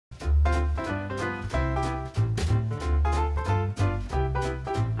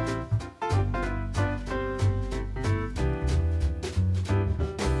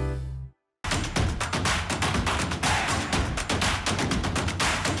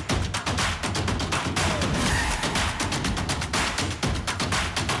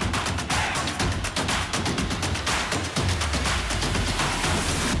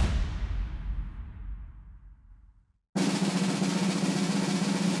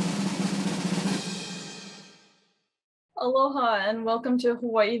Aloha and welcome to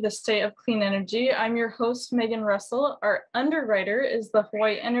Hawaii, the state of clean energy. I'm your host, Megan Russell. Our underwriter is the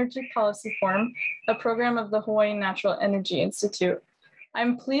Hawaii Energy Policy Forum, a program of the Hawaii Natural Energy Institute.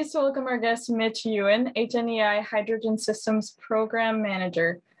 I'm pleased to welcome our guest, Mitch Ewan, HNEI Hydrogen Systems Program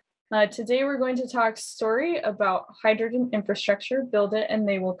Manager. Today, we're going to talk story about hydrogen infrastructure, build it and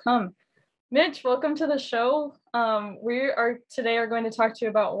they will come. Mitch, welcome to the show. Today are going to talk to you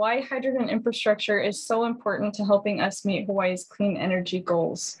about why hydrogen infrastructure is so important to helping us meet Hawaii's clean energy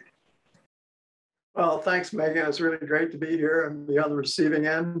goals. Well, thanks, Megan. It's really great to be here and be on the receiving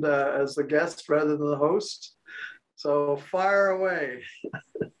end as the guest rather than the host. So fire away.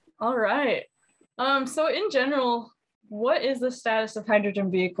 All right. So in general, what is the status of hydrogen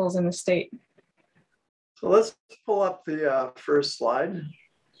vehicles in the state? So let's pull up the first slide.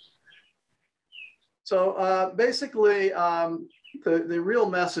 So basically, the real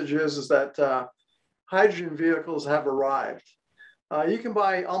message is that hydrogen vehicles have arrived. You can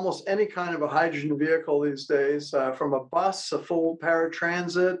buy almost any kind of a hydrogen vehicle these days, from a bus, a full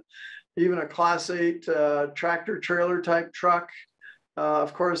paratransit, even a Class 8 tractor trailer type truck.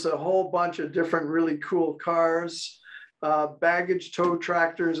 Of course, a whole bunch of different really cool cars, baggage tow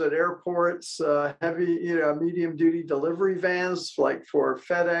tractors at airports, heavy, medium duty delivery vans like for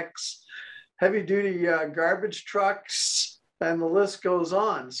FedEx, heavy duty garbage trucks, and the list goes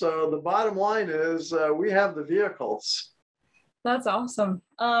on. So the bottom line is we have the vehicles. That's awesome.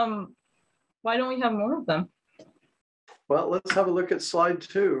 Why don't we have more of them? Well, let's have a look at slide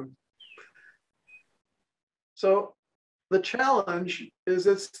 2. So the challenge is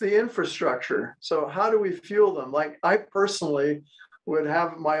it's the infrastructure. So how do we fuel them? Like I personally would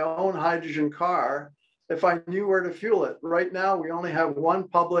have my own hydrogen car if I knew where to fuel it. Right now, we only have one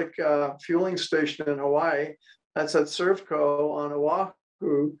public fueling station in Hawaii. That's at Servco on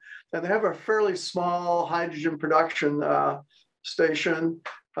Oahu. And they have a fairly small hydrogen production station.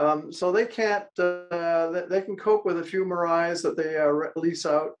 So they can't, they can cope with a few Mirais that they lease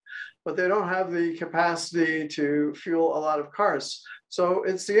out, but they don't have the capacity to fuel a lot of cars. So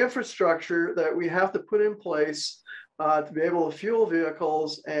it's the infrastructure that we have to put in place to be able to fuel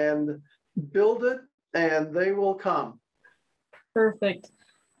vehicles and build it, and they will come. Perfect.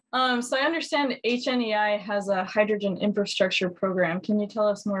 So I understand HNEI has a hydrogen infrastructure program. Can you tell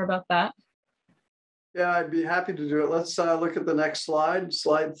us more about that? Yeah, I'd be happy to do it. Let's look at the next slide,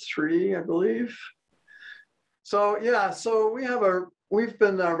 slide 3, I believe. So yeah, so we've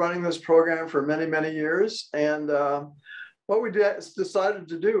been running this program for many, many years, and what we decided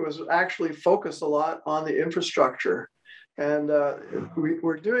to do was actually focus a lot on the infrastructure. And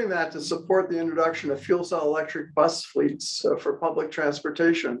we're doing that to support the introduction of fuel cell electric bus fleets for public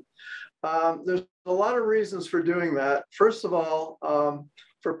transportation. There's a lot of reasons for doing that. First of all,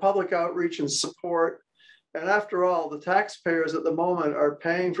 for public outreach and support. And after all, the taxpayers at the moment are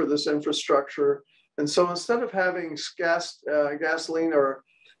paying for this infrastructure. And so instead of having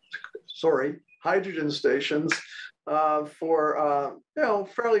hydrogen stations for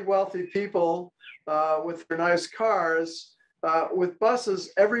fairly wealthy people with their nice cars, with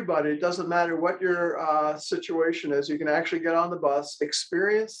buses, everybody, it doesn't matter what your situation is, you can actually get on the bus,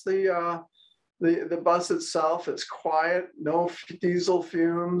 experience the bus itself. It's quiet, no diesel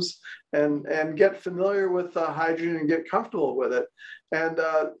fumes, and get familiar with hydrogen and get comfortable with it. And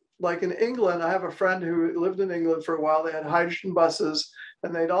like in England, I have a friend who lived in England for a while. They had hydrogen buses,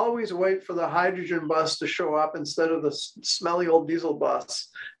 and they'd always wait for the hydrogen bus to show up instead of the smelly old diesel bus.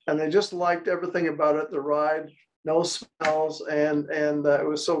 And they just liked everything about it, the ride, no smells, and it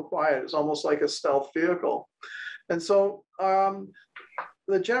was so quiet. It's almost like a stealth vehicle. And so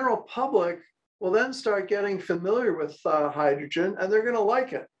the general public will then start getting familiar with hydrogen, and they're going to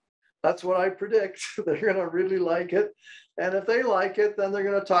like it. That's what I predict. They're going to really like it. And if they like it, then they're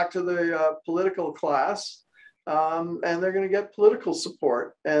going to talk to the political class, and they're going to get political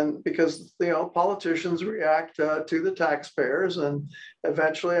support. And because, politicians react to the taxpayers, and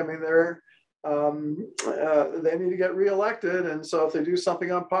eventually, I mean, they need to get reelected. And so if they do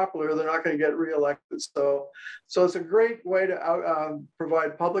something unpopular, they're not going to get reelected. So it's a great way to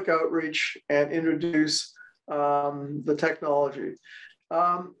provide public outreach and introduce the technology.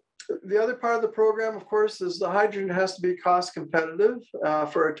 The other part of the program, of course, is the hydrogen has to be cost competitive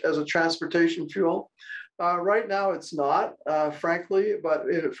as a transportation fuel. Right now, it's not, frankly, but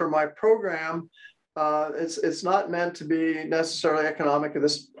for my program, it's not meant to be necessarily economic at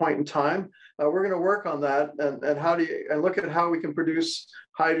this point in time. We're going to work on that and look at how we can produce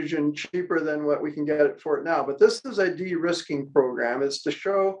hydrogen cheaper than what we can get it for it now. But this is a de-risking program. It's to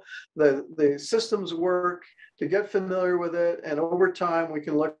show the systems work, to get familiar with it. And over time, we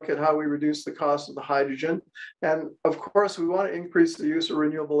can look at how we reduce the cost of the hydrogen. And of course, we want to increase the use of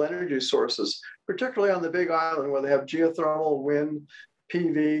renewable energy sources, particularly on the Big Island where they have geothermal, wind,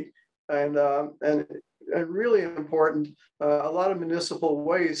 PV, and really important, a lot of municipal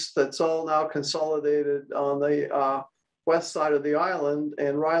waste that's all now consolidated on the west side of the island,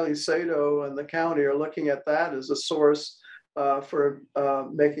 and Riley Sato and the county are looking at that as a source for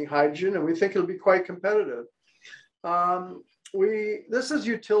making hydrogen, and we think it'll be quite competitive. This is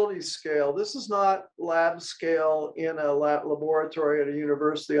utility scale. This is not lab scale in a laboratory at a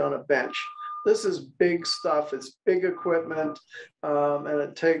university on a bench. This is big stuff. It's big equipment, and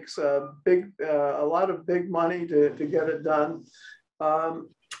it takes a lot of big money to get it done.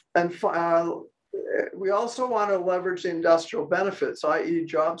 We also want to leverage the industrial benefits, i.e.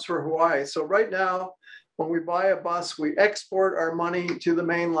 jobs for Hawaii. So right now, when we buy a bus, we export our money to the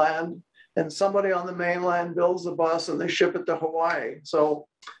mainland, and somebody on the mainland builds the bus and they ship it to Hawaii. So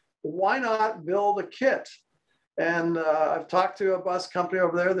why not build a kit? And I've talked to a bus company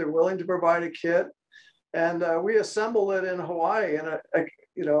over there. They're willing to provide a kit, and we assemble it in Hawaii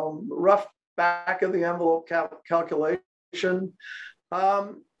in a rough back of the envelope calculation.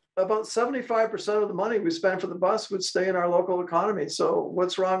 About 75% of the money we spend for the bus would stay in our local economy. So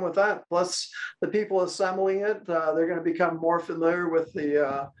what's wrong with that? Plus, the people assembling it, they're going to become more familiar with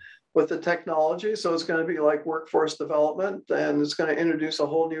the technology. So it's going to be like workforce development, and it's going to introduce a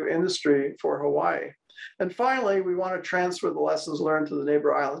whole new industry for Hawaii. And finally, we want to transfer the lessons learned to the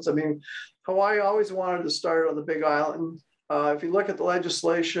neighbor islands. I mean, Hawaii always wanted to start on the Big Island. If you look at the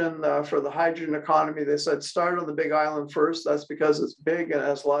legislation for the hydrogen economy, they said start on the Big Island first. That's because it's big and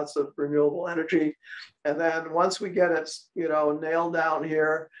has lots of renewable energy. And then once we get it, nailed down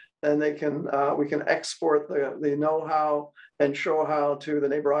here, then we can export the know-how and show how to the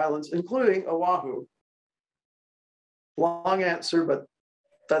neighbor islands, including Oahu. Long answer, but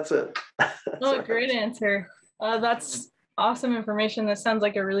that's it. Oh, great answer. That's awesome information. That sounds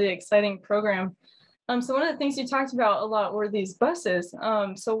like a really exciting program. So one of the things you talked about a lot were these buses.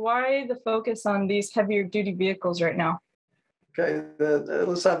 So why the focus on these heavier duty vehicles right now? Okay,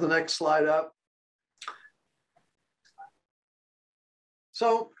 let's have the next slide up.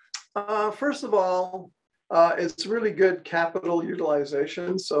 So first of all, it's really good capital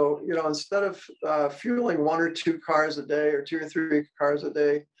utilization. So, instead of fueling 1 or 2 cars a day or 2 or 3 cars a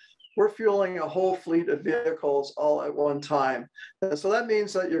day, we're fueling a whole fleet of vehicles all at one time. And so that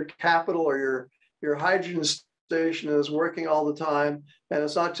means that your capital or your hydrogen station is working all the time, and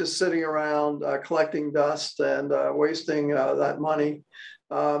it's not just sitting around collecting dust and wasting that money.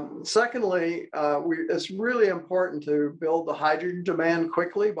 Secondly, it's really important to build the hydrogen demand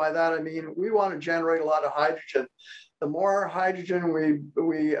quickly. By that, I mean, we want to generate a lot of hydrogen. The more hydrogen we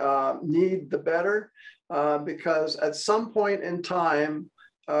need, the better, because at some point in time,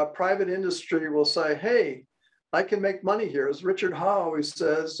 private industry will say, hey, I can make money here. As Richard Haw always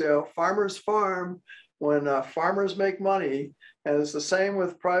says, farmers farm when farmers make money. And it's the same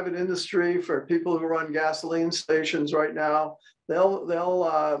with private industry for people who run gasoline stations right now.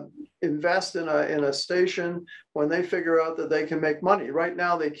 They'll invest in a station when they figure out that they can make money. Right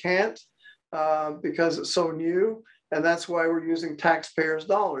now they can't because it's so new, and that's why we're using taxpayers'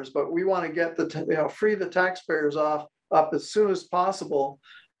 dollars. But we want to get free the taxpayers up as soon as possible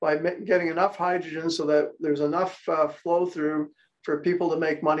by getting enough hydrogen so that there's enough flow through for people to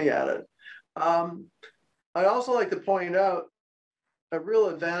make money at it. I'd also like to point out a real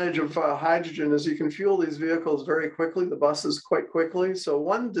advantage of hydrogen is you can fuel these vehicles very quickly, the buses quite quickly. So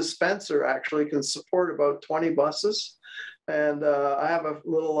one dispenser actually can support about 20 buses. And I have a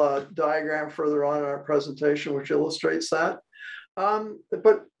little diagram further on in our presentation which illustrates that.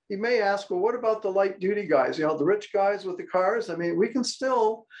 But you may ask, well, what about the light duty guys? The rich guys with the cars? I mean, we can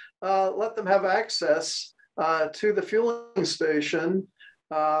still let them have access to the fueling station,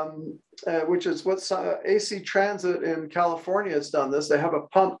 which is what AC Transit in California has done this. They have a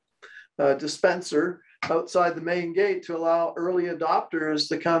pump dispenser outside the main gate to allow early adopters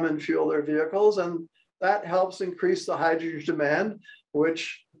to come and fuel their vehicles. And that helps increase the hydrogen demand,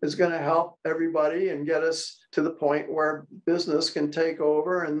 which is going to help everybody and get us to the point where business can take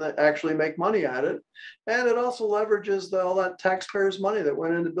over and actually make money at it. And it also leverages all that taxpayers' money that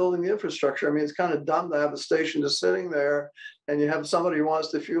went into building the infrastructure. I mean, it's kind of dumb to have a station just sitting there and you have somebody who wants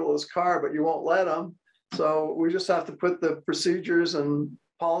to fuel his car, but you won't let them. So we just have to put the procedures and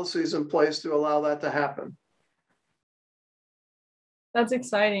policies in place to allow that to happen. That's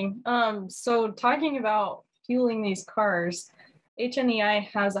exciting. So talking about fueling these cars, HNEI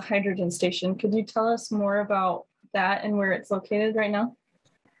has a hydrogen station. Could you tell us more about that and where it's located right now?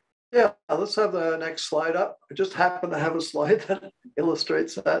 Yeah, let's have the next slide up. I just happen to have a slide that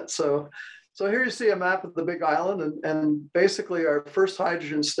illustrates that. So here you see a map of the Big Island, and basically our first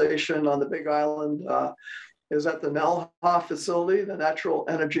hydrogen station on the Big Island is at the NELHA facility, the Natural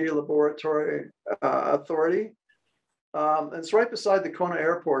Energy Laboratory Authority. It's right beside the Kona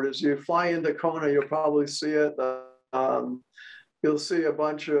Airport. As you fly into Kona, you'll probably see it. You'll see a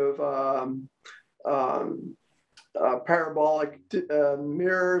bunch of parabolic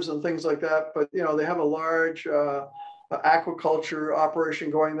mirrors and things like that. But they have a large aquaculture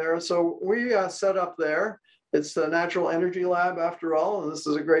operation going there. So we set up there. It's the Natural Energy Lab after all, and this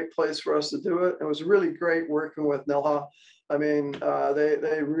is a great place for us to do it. It was really great working with NELHA. I mean,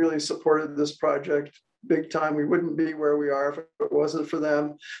 they really supported this project big time. We wouldn't be where we are if it wasn't for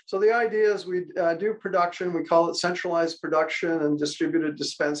them. So the idea is we do production. We call it centralized production and distributed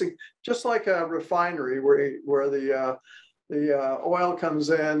dispensing, just like a refinery where the oil comes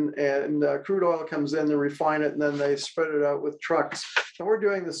in and crude oil comes in, they refine it, and then they spread it out with trucks. And we're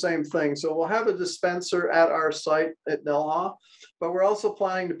doing the same thing. So we'll have a dispenser at our site at NELHA, but we're also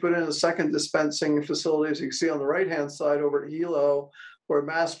planning to put in a second dispensing facility, as you can see on the right-hand side over at Hilo, where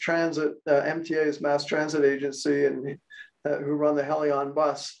mass transit, MTA's mass transit agency, and who run the Helion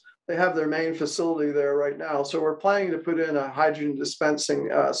bus, they have their main facility there right now. So we're planning to put in a hydrogen dispensing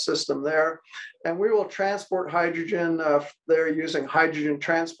system there. And we will transport hydrogen there using hydrogen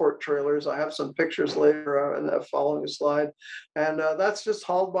transport trailers. I have some pictures later in the following slide. And that's just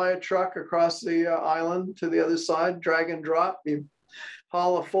hauled by a truck across the island to the other side, drag and drop. You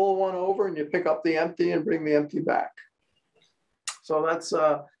haul a full one over and you pick up the empty and bring the empty back. So that's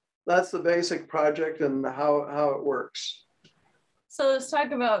the basic project and how it works. So let's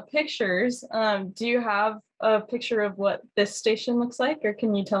talk about pictures. Do you have a picture of what this station looks like, or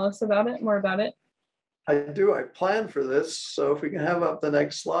can you tell us about it, more about it? I do. I planned for this. So if we can have up the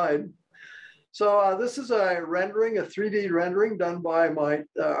next slide. So this is a rendering, a 3D rendering done by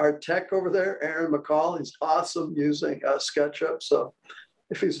our tech over there, Aaron McCall. He's awesome using SketchUp. So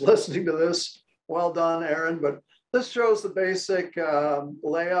if he's listening to this, well done, Aaron. But this shows the basic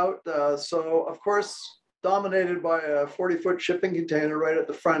layout. So of course, dominated by a 40-foot shipping container right at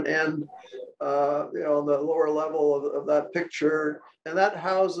the front end, on the lower level of that picture. And that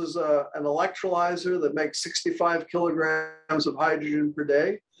houses an electrolyzer that makes 65 kilograms of hydrogen per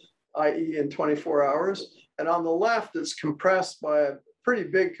day, i.e. in 24 hours. And on the left, it's compressed by a pretty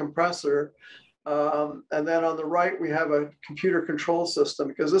big compressor. And then on the right, we have a computer control system,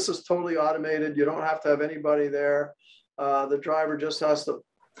 because this is totally automated. You don't have to have anybody there. The driver just has to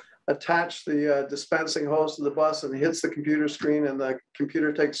attach the dispensing hose to the bus, and he hits the computer screen and the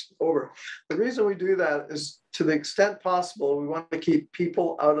computer takes over. The reason we do that is, to the extent possible, we want to keep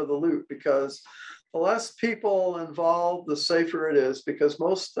people out of the loop, because the less people involved, the safer it is, because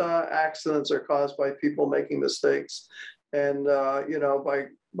most accidents are caused by people making mistakes. And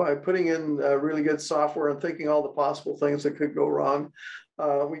by putting in really good software and thinking all the possible things that could go wrong,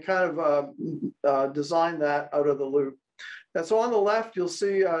 we kind of design that out of the loop. And so on the left, you'll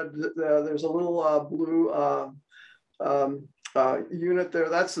see there's a little blue unit there.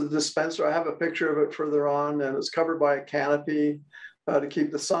 That's the dispenser. I have a picture of it further on, and it's covered by a canopy to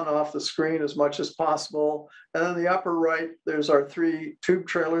keep the sun off the screen as much as possible. And then the upper right, there's our 3 tube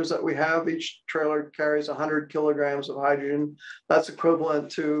trailers that we have. Each trailer carries 100 kilograms of hydrogen. That's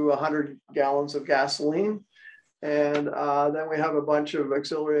equivalent to 100 gallons of gasoline. And then we have a bunch of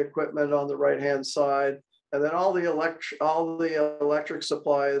auxiliary equipment on the right-hand side. And then all the electric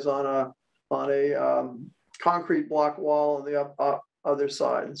supply is on a concrete block wall on the other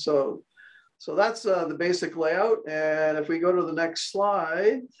side. So that's the basic layout. And if we go to the next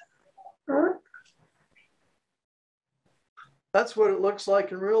slide, that's what it looks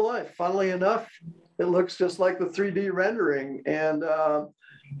like in real life. Funnily enough, it looks just like the 3D rendering. And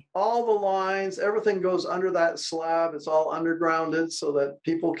all the lines, everything goes under that slab. It's all undergrounded so that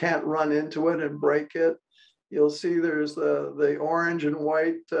people can't run into it and break it. You'll see there's the orange and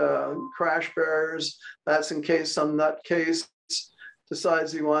white crash barriers. That's in case some nutcase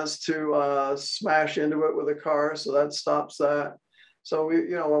decides he wants to smash into it with a car, so that stops that. So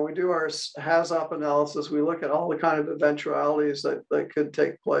when we do our HAZOP analysis, we look at all the kind of eventualities that could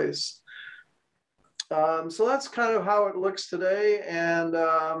take place. So that's kind of how it looks today. And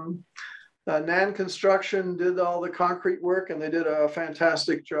NAN Construction did all the concrete work, and they did a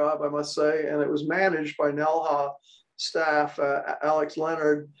fantastic job, I must say. And it was managed by NELHA staff. Alex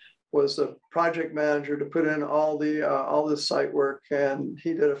Leonard was the project manager to put in all the site work, and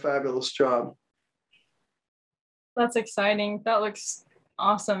he did a fabulous job. That's exciting. That looks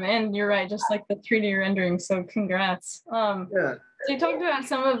awesome. And you're right, just like the 3D rendering. So congrats. Yeah. So you talked about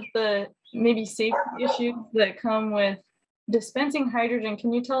some of the maybe safety issues that come with dispensing hydrogen.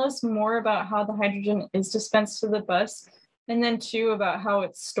 Can you tell us more about how the hydrogen is dispensed to the bus? And then too, about how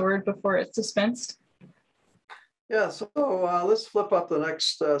it's stored before it's dispensed? Yeah, so let's flip up the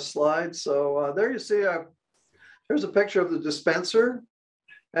next slide. So there you see, here's a picture of the dispenser.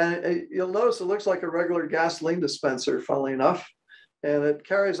 And you'll notice it looks like a regular gasoline dispenser, funnily enough. And it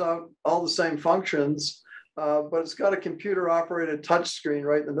carries out all the same functions, but it's got a computer operated touch screen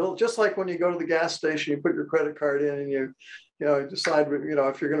right in the middle. Just like when you go to the gas station, you put your credit card in and you decide,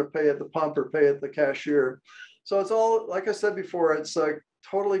 if you're going to pay at the pump or pay at the cashier. So it's all, like I said before, it's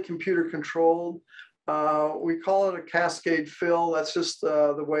totally computer controlled. We call it a cascade fill. That's just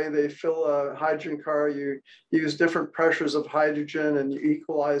the way they fill a hydrogen car. You use different pressures of hydrogen and you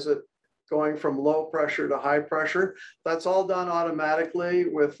equalize it going from low pressure to high pressure. That's all done automatically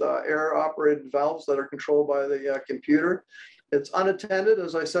with air operated valves that are controlled by the computer. It's unattended.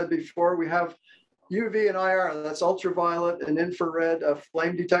 As I said before, we have UV and IR, that's ultraviolet and infrared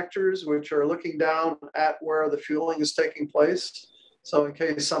flame detectors, which are looking down at where the fueling is taking place. So in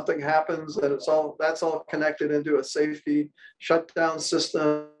case something happens, and that's all connected into a safety shutdown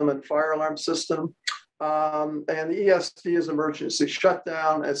system and fire alarm system. And the ESD is emergency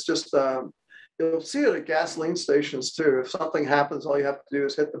shutdown. It's just, you'll see it at gasoline stations too. If something happens, all you have to do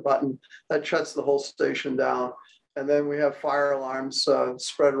is hit the button that shuts the whole station down. And then we have fire alarms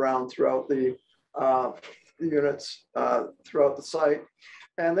spread around throughout the units throughout the site.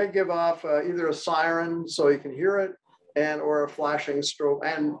 And they give off either a siren so you can hear it, and or a flashing strobe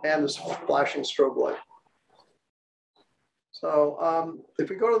and a flashing strobe light. So if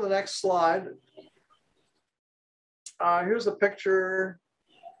we go to the next slide, here's a picture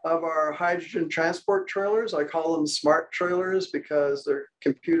of our hydrogen transport trailers. I call them smart trailers because they're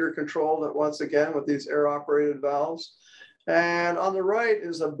computer controlled once again with these air operated valves. And on the right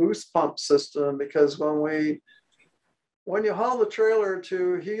is a boost pump system, because when you haul the trailer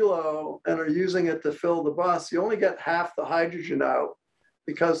to Hilo and are using it to fill the bus, you only get half the hydrogen out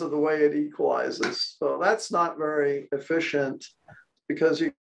because of the way it equalizes. So that's not very efficient because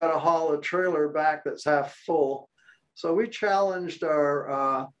you got to haul a trailer back that's half full. So we challenged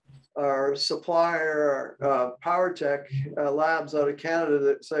our supplier, PowerTech labs out of Canada,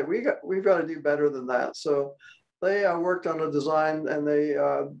 that say we've got to do better than that. So they worked on a design and they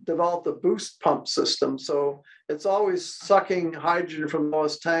developed a boost pump system. So it's always sucking hydrogen from the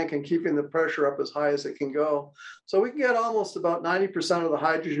lowest tank and keeping the pressure up as high as it can go. So we can get almost about 90% of the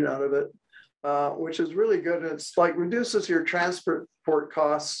hydrogen out of it, which is really good. And it's like reduces your transport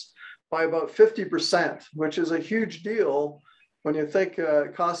costs by about 50%, which is a huge deal when you think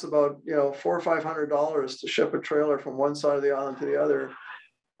it costs about $400 or $500 to ship a trailer from one side of the island to the other.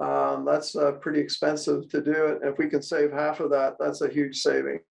 That's pretty expensive to do it. If we can save half of that, that's a huge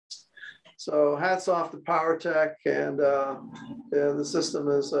saving. So hats off to PowerTech, and the system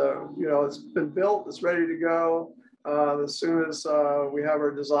is, it's been built, it's ready to go. As soon as we have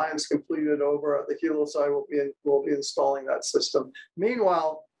our designs completed over at the Hilo side, we'll be installing that system.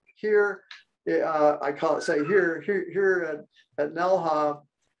 Meanwhile, here, I call it, say here at NELHA,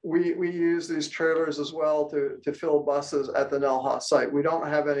 we use these trailers as well to fill buses at the NELHA site. We don't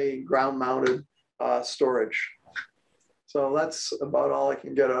have any ground mounted storage. So that's about all I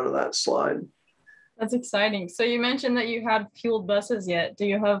can get out of that slide. That's exciting. So you mentioned that you had fueled buses yet. Do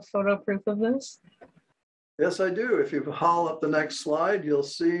you have photo proof of this? Yes, I do. If you haul up the next slide, you'll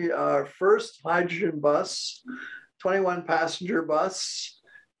see our first hydrogen bus, 21 passenger bus.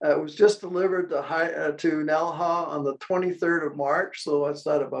 It was just delivered to NELHA on the 23rd of March. So what's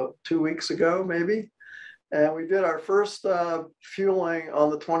that, about 2 weeks ago, maybe? And we did our first fueling on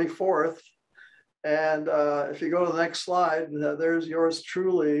the 24th. And if you go to the next slide, there's yours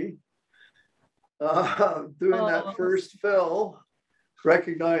truly doing that first fill.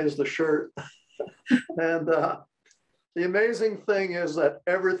 Recognize the shirt. And the amazing thing is that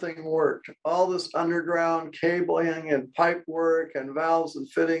everything worked. All this underground cabling and pipe work and valves and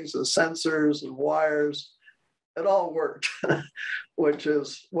fittings and sensors and wires, it all worked, which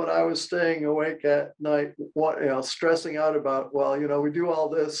is what I was staying awake at night, stressing out about. Well, we do all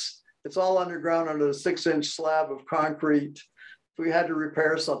this. It's all underground under a 6-inch slab of concrete. If we had to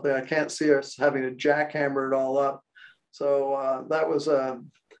repair something, I can't see us having to jackhammer it all up. So that was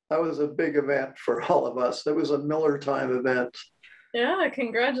a big event for all of us. It was a Miller time event. Yeah,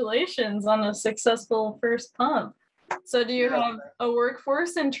 congratulations on a successful first pump. So do you have a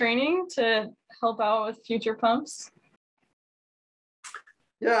workforce and training to help out with future pumps?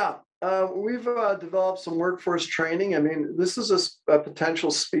 Yeah, We've developed some workforce training. I mean, this is a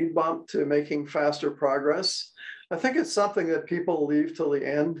potential speed bump to making faster progress. I think it's something that people leave till the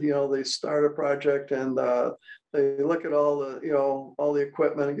end. You know, they start a project and they look at all the, all the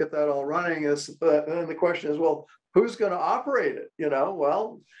equipment and get that all running. But then the question is, well, who's going to operate it?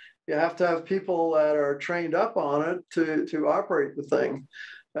 Well, you have to have people that are trained up on it to operate the thing.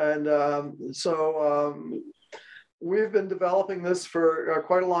 And we've been developing this for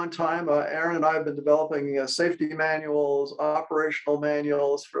quite a long time. Aaron and I have been developing safety manuals, operational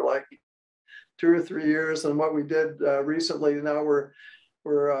manuals for like 2 or 3 years. And what we did recently, now we're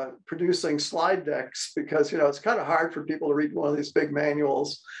producing slide decks because it's kind of hard for people to read one of these big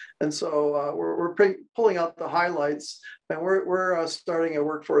manuals. And so we're pulling out the highlights, and we're starting a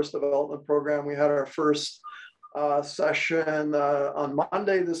workforce development program. We had our first session on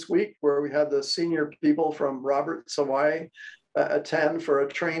Monday this week, where we had the senior people from Roberts, Hawaii attend for a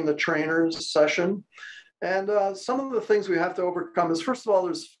train the trainers session. And some of the things we have to overcome is, first of all,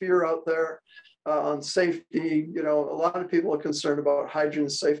 there's fear out there on safety. A lot of people are concerned about hydrogen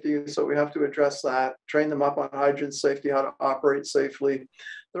safety, so we have to address that, train them up on hydrogen safety, how to operate safely.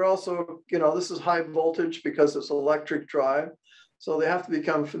 They're also, this is high voltage because it's electric drive. So they have to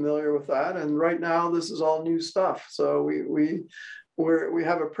become familiar with that. And right now, this is all new stuff. So we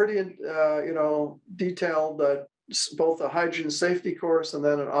have a pretty, detailed both a hydrogen safety course and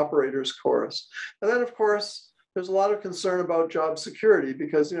then an operator's course. And then, of course, there's a lot of concern about job security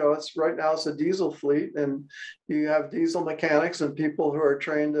because, it's right now it's a diesel fleet, and you have diesel mechanics and people who are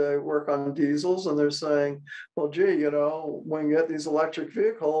trained to work on diesels, and they're saying, well, gee, when you get these electric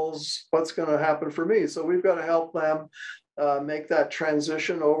vehicles, what's going to happen for me? So we've got to help them make that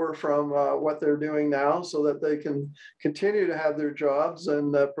transition over from what they're doing now so that they can continue to have their jobs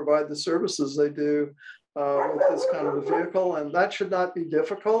and provide the services they do with this kind of a vehicle. And that should not be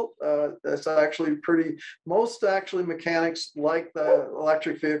difficult. It's actually most mechanics like the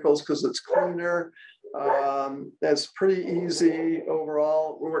electric vehicles because it's cleaner. It's pretty easy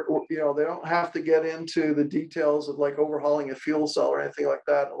overall. They don't have to get into the details of like overhauling a fuel cell or anything like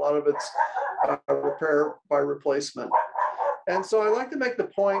that. A lot of it's repair by replacement. And so I like to make the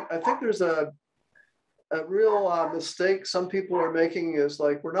point, I think there's a real mistake some people are making is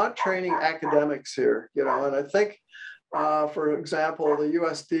like, we're not training academics here, and I think, for example, the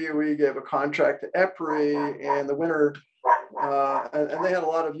US DOE gave a contract to EPRI in the winter, and they had a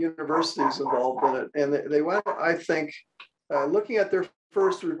lot of universities involved in it. And they went, I think, looking at their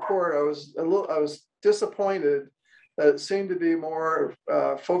first report, I was disappointed that it seemed to be more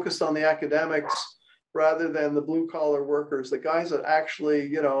focused on the academics rather than the blue collar workers, the guys that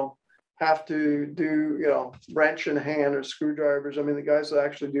actually, have to do, wrench in hand or screwdrivers. I mean, the guys that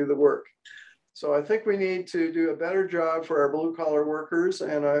actually do the work. So I think we need to do a better job for our blue collar workers.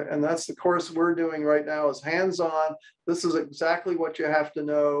 And that's the course we're doing right now is hands-on. This is exactly what you have to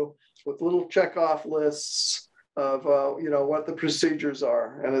know with little checkoff lists of, what the procedures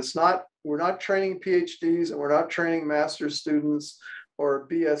are. And we're not training PhDs and we're not training master's students or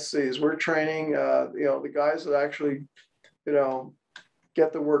BSCs. We're training, the guys that actually,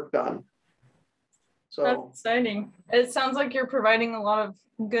 get the work done. So that's exciting. It sounds like you're providing a lot of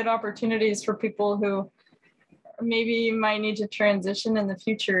good opportunities for people who maybe might need to transition in the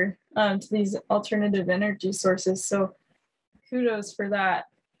future to these alternative energy sources. So kudos for that.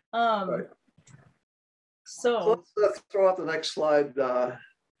 Right. So let's throw out the next slide.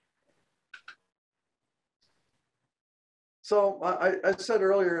 So I said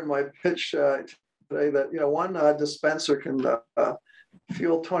earlier in my pitch today that one dispenser can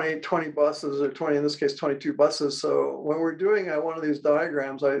fuel 20 buses, or 20 in this case 22 buses. So when we're doing one of these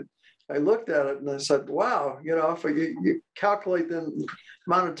diagrams, I looked at it and I said, wow, if you calculate the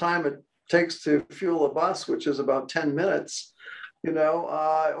amount of time it takes to fuel a bus, which is about 10 minutes,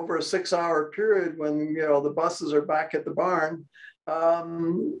 over a 6-hour period when the buses are back at the barn.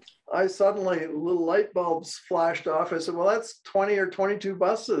 I suddenly, little light bulbs flashed off. I said, well, that's 20 or 22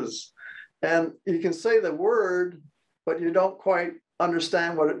 buses. And you can say the word, but you don't quite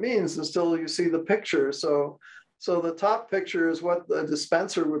understand what it means until you see the picture. So the top picture is what the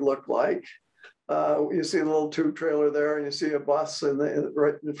dispenser would look like. You see a little tube trailer there, and you see a bus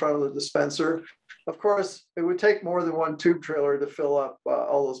right in front of the dispenser. Of course, it would take more than one tube trailer to fill up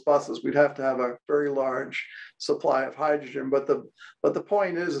all those buses. We'd have to have a very large supply of hydrogen. But the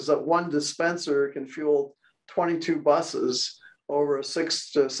point is that one dispenser can fuel 22 buses over a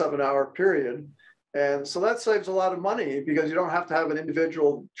 6 to 7 hour period. And so that saves a lot of money because you don't have to have an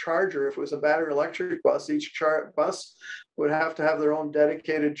individual charger. If it was a battery electric bus, each bus would have to have their own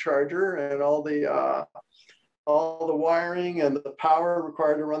dedicated charger, and all all the wiring and the power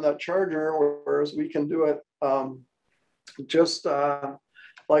required to run that charger, whereas we can do it just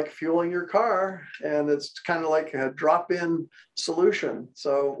like fueling your car, and it's kind of like a drop-in solution.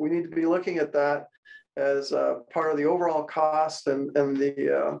 So we need to be looking at that as part of the overall cost and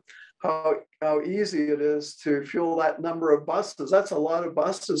the how easy it is to fuel that number of buses. That's a lot of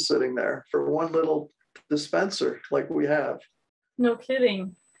buses sitting there for one little dispenser like we have. No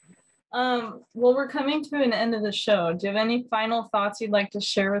kidding. Well, we're coming to an end of the show. Do you have any final thoughts you'd like to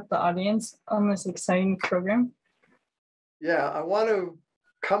share with the audience on this exciting program? Yeah, I want to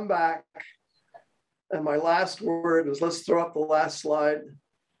come back, and my last word is, let's throw up the last slide.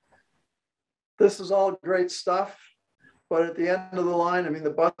 This is all great stuff, but at the end of the line, I mean,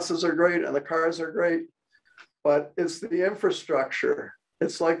 the buses are great and the cars are great, but it's the infrastructure.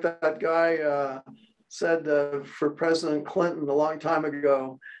 It's like that guy said for President Clinton a long time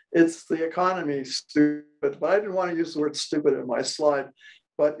ago, it's the economy, stupid. But I didn't want to use the word stupid in my slide.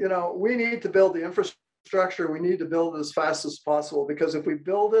 But, you know, we need to build the infrastructure. We need to build it as fast as possible, because if we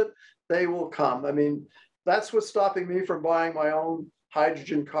build it, they will come. I mean, that's what's stopping me from buying my own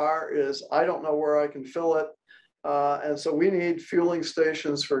hydrogen car, is I don't know where I can fill it. And so we need fueling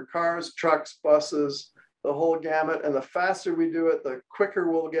stations for cars, trucks, buses, the whole gamut. And the faster we do it, the quicker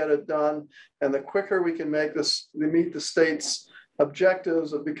we'll get it done. And the quicker we can make this, we meet the state's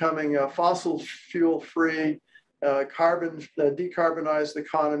objectives of becoming a fossil fuel free, decarbonized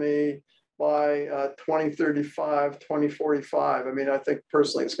economy by 2035, 2045. I mean, I think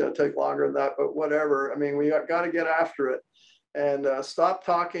personally it's going to take longer than that, but whatever. I mean, we got to get after it and stop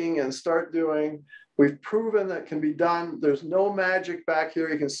talking and start doing. We've proven that can be done. There's no magic back here.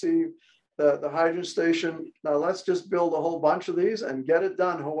 You can see the hydrogen station. Now let's just build a whole bunch of these and get it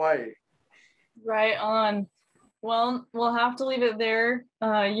done, Hawaii. Right on. Well, we'll have to leave it there.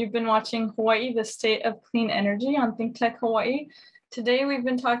 You've been watching Hawaii, the State of Clean Energy on ThinkTech Hawaii. Today, we've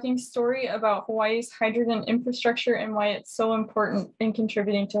been talking story about Hawaii's hydrogen infrastructure and why it's so important in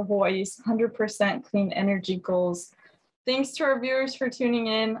contributing to Hawaii's 100% clean energy goals. Thanks to our viewers for tuning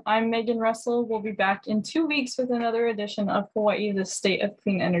in. I'm Megan Russell. We'll be back in 2 weeks with another edition of Hawaii, the State of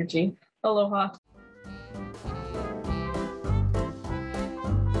Clean Energy. Aloha.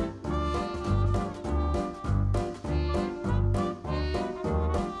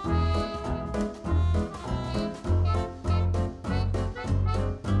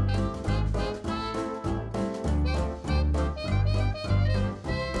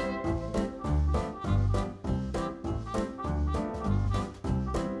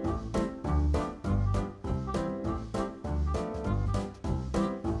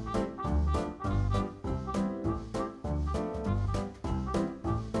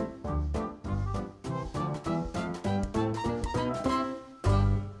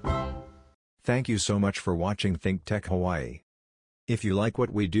 Thank you so much for watching ThinkTech Hawaii. If you like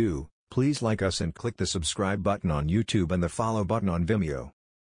what we do, please like us and click the subscribe button on YouTube and the follow button on Vimeo.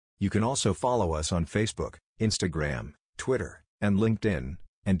 You can also follow us on Facebook, Instagram, Twitter, and LinkedIn,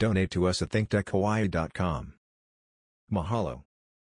 and donate to us at thinktechhawaii.com. Mahalo.